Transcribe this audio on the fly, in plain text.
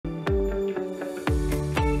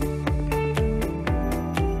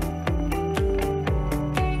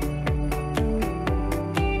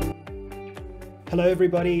Hello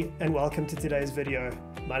everybody and welcome to today's video.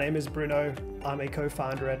 My name is Bruno, I'm a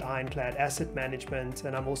co-founder at Ironclad Asset Management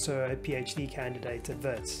and I'm also a PhD candidate at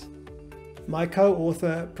WITS. My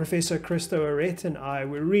co-author Professor Christo Arret and I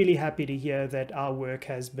were really happy to hear that our work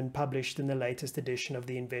has been published in the latest edition of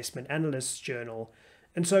the Investment Analyst's Journal,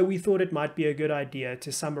 and so we thought it might be a good idea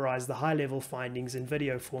to summarize the high-level findings in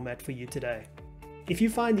video format for you today. If you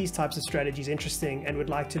find these types of strategies interesting and would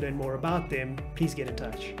like to learn more about them, please get in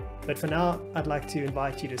touch. But for now, I'd like to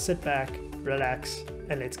invite you to sit back, relax,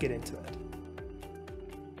 and let's get into it.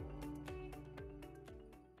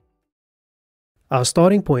 Our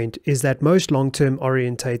starting point is that most long-term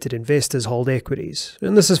orientated investors hold equities,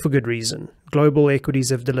 and this is for good reason. Global equities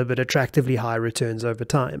have delivered attractively high returns over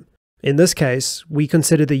time. In this case, we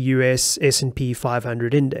consider the US S&P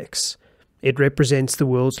 500 index. It represents the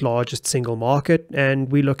world's largest single market,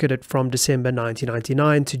 and we look at it from December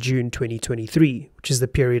 1999 to June 2023, which is the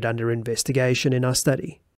period under investigation in our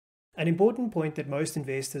study. An important point that most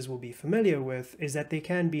investors will be familiar with is that there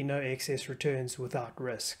can be no excess returns without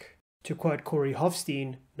risk. To quote Corey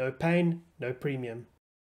Hofstein, no pain, no premium.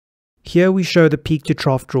 Here we show the peak to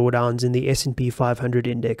trough drawdowns in the S&P 500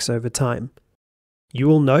 index over time. You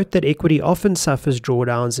will note that equity often suffers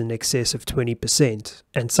drawdowns in excess of 20%,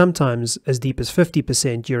 and sometimes as deep as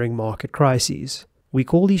 50% during market crises. We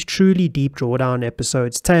call these truly deep drawdown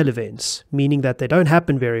episodes tail events, meaning that they don't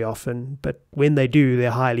happen very often, but when they do,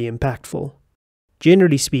 they're highly impactful.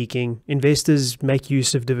 Generally speaking, investors make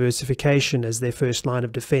use of diversification as their first line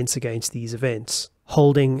of defense against these events,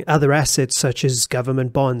 holding other assets such as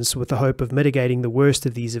government bonds with the hope of mitigating the worst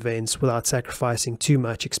of these events without sacrificing too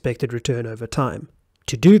much expected return over time.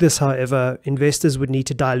 To do this, however, investors would need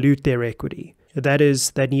to dilute their equity. That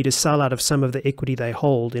is, they'd need to sell out of some of the equity they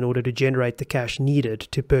hold in order to generate the cash needed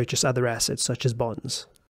to purchase other assets such as bonds.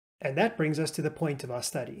 And that brings us to the point of our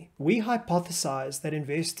study. We hypothesized that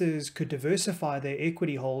investors could diversify their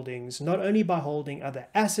equity holdings not only by holding other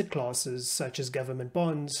asset classes such as government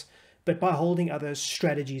bonds, but by holding other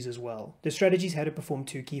strategies as well. The strategies had to perform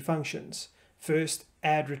two key functions. First,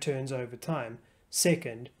 add returns over time.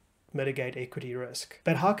 Second, mitigate equity risk.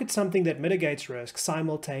 But how could something that mitigates risk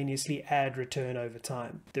simultaneously add return over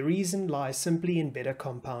time? The reason lies simply in better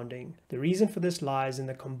compounding. The reason for this lies in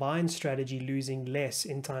the combined strategy losing less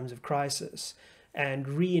in times of crisis and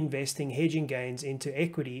reinvesting hedging gains into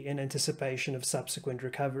equity in anticipation of subsequent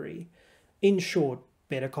recovery. In short,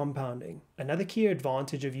 better compounding. Another key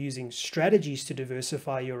advantage of using strategies to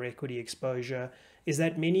diversify your equity exposure is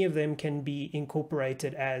that many of them can be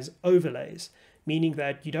incorporated as overlays, meaning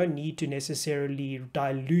that you don't need to necessarily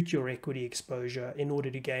dilute your equity exposure in order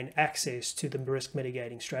to gain access to the risk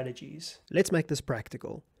mitigating strategies. Let's make this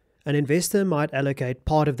practical. An investor might allocate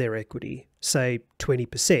part of their equity, say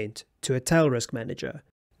 20%, to a tail risk manager.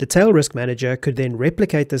 The tail risk manager could then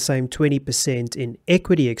replicate the same 20% in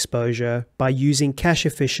equity exposure by using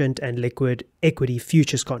cash-efficient and liquid equity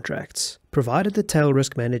futures contracts. Provided the tail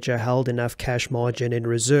risk manager held enough cash margin in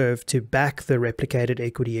reserve to back the replicated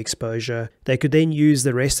equity exposure, they could then use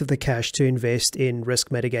the rest of the cash to invest in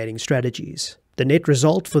risk mitigating strategies. The net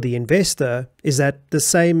result for the investor is that the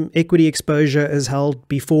same equity exposure is held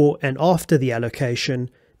before and after the allocation,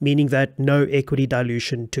 meaning that no equity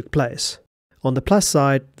dilution took place. On the plus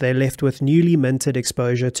side, they're left with newly minted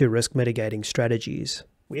exposure to risk mitigating strategies.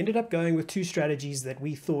 We ended up going with two strategies that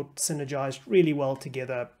we thought synergized really well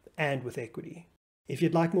together and with equity. If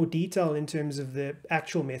you'd like more detail in terms of the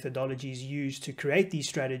actual methodologies used to create these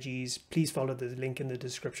strategies, please follow the link in the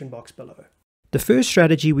description box below. The first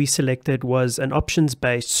strategy we selected was an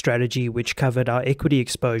options-based strategy which covered our equity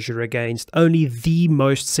exposure against only the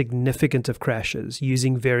most significant of crashes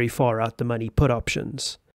using very far out the money put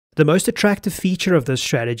options. The most attractive feature of this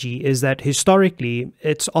strategy is that historically,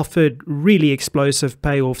 it's offered really explosive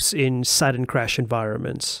payoffs in sudden crash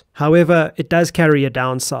environments. However, it does carry a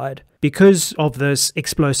downside. Because of this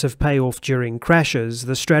explosive payoff during crashes,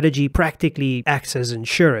 the strategy practically acts as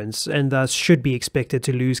insurance and thus should be expected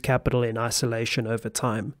to lose capital in isolation over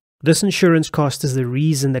time. This insurance cost is the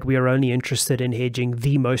reason that we are only interested in hedging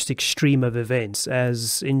the most extreme of events,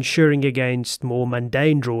 as insuring against more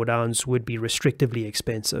mundane drawdowns would be restrictively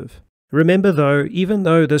expensive. Remember though, even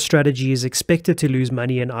though this strategy is expected to lose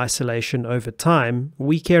money in isolation over time,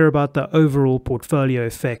 we care about the overall portfolio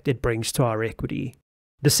effect it brings to our equity.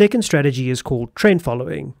 The second strategy is called trend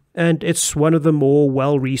following, and it's one of the more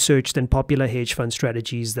well-researched and popular hedge fund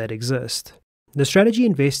strategies that exist. The strategy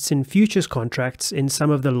invests in futures contracts in some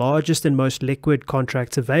of the largest and most liquid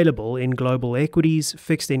contracts available in global equities,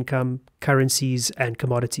 fixed income, currencies, and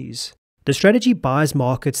commodities. The strategy buys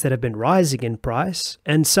markets that have been rising in price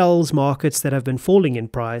and sells markets that have been falling in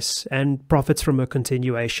price and profits from a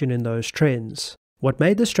continuation in those trends. What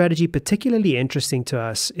made the strategy particularly interesting to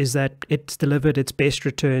us is that it's delivered its best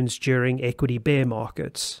returns during equity bear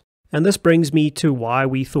markets. And this brings me to why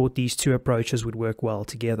we thought these two approaches would work well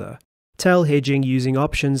together. Tail hedging using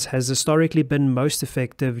options has historically been most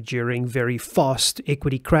effective during very fast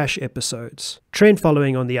equity crash episodes. Trend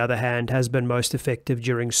following, on the other hand, has been most effective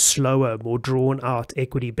during slower, more drawn-out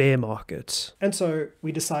equity bear markets. And so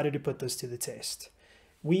we decided to put this to the test.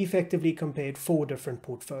 We effectively compared 4 different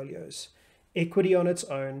portfolios. Equity on its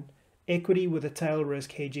own, equity with a tail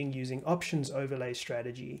risk hedging using options overlay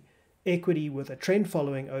strategy, equity with a trend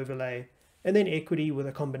following overlay, and then equity with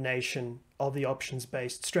a combination of the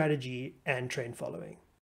options-based strategy and trend following.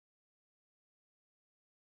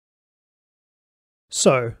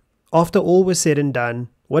 So, after all was said and done,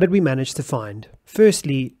 what did we manage to find?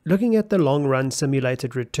 Firstly, looking at the long-run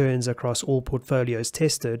simulated returns across all portfolios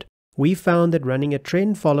tested, we found that running a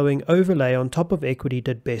trend following overlay on top of equity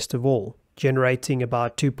did best of all, generating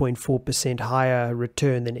about 2.4% higher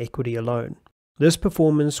return than equity alone. This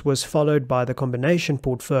performance was followed by the combination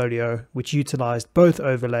portfolio, which utilized both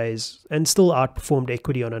overlays and still outperformed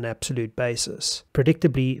equity on an absolute basis.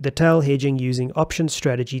 Predictably, the tail hedging using options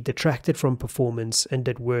strategy detracted from performance and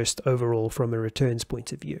did worst overall from a returns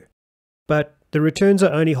point of view. But the returns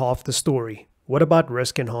are only half the story. What about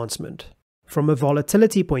risk enhancement? From a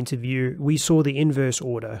volatility point of view, we saw the inverse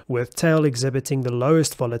order, with tail exhibiting the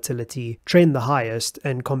lowest volatility, trend the highest,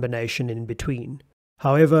 and combination in between.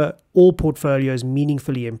 However, all portfolios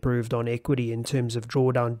meaningfully improved on equity in terms of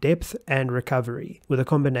drawdown depth and recovery, with a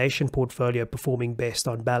combination portfolio performing best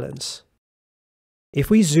on balance. If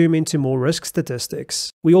we zoom into more risk statistics,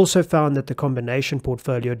 we also found that the combination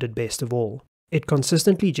portfolio did best of all. It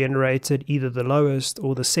consistently generated either the lowest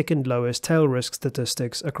or the second lowest tail risk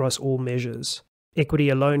statistics across all measures. Equity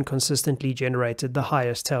alone consistently generated the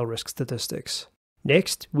highest tail risk statistics.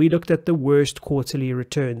 Next, we looked at the worst quarterly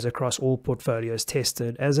returns across all portfolios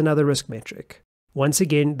tested as another risk metric. Once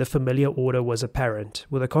again, the familiar order was apparent,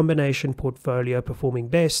 with a combination portfolio performing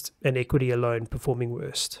best and equity alone performing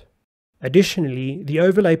worst. Additionally, the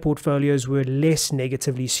overlay portfolios were less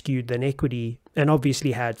negatively skewed than equity and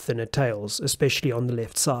obviously had thinner tails, especially on the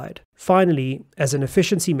left side. Finally, as an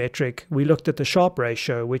efficiency metric, we looked at the Sharpe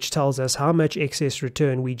ratio, which tells us how much excess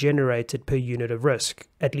return we generated per unit of risk,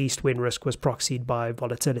 at least when risk was proxied by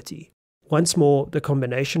volatility. Once more, the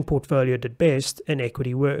combination portfolio did best and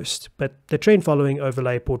equity worst, but the trend following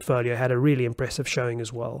overlay portfolio had a really impressive showing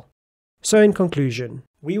as well. So in conclusion,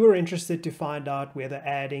 we were interested to find out whether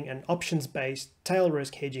adding an options-based tail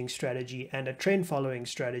risk hedging strategy and a trend following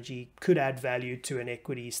strategy could add value to an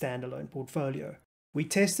equity standalone portfolio. We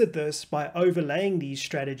tested this by overlaying these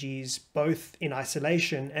strategies both in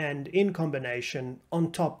isolation and in combination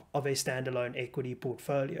on top of a standalone equity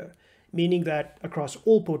portfolio, meaning that across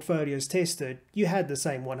all portfolios tested, you had the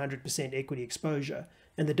same 100% equity exposure,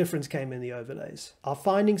 and the difference came in the overlays. Our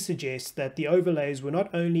findings suggest that the overlays were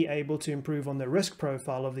not only able to improve on the risk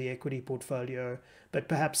profile of the equity portfolio, but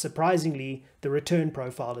perhaps surprisingly, the return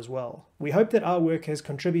profile as well. We hope that our work has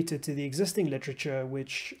contributed to the existing literature,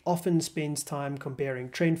 which often spends time comparing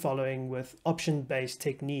trend following with option-based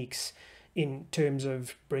techniques in terms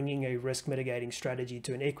of bringing a risk mitigating strategy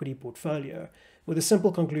to an equity portfolio, with a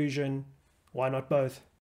simple conclusion: why not both?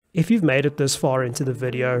 If you've made it this far into the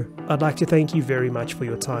video, I'd like to thank you very much for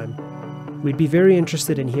your time. We'd be very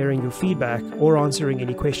interested in hearing your feedback or answering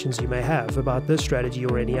any questions you may have about this strategy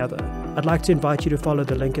or any other. I'd like to invite you to follow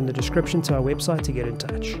the link in the description to our website to get in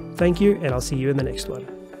touch. Thank you, and I'll see you in the next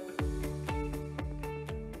one.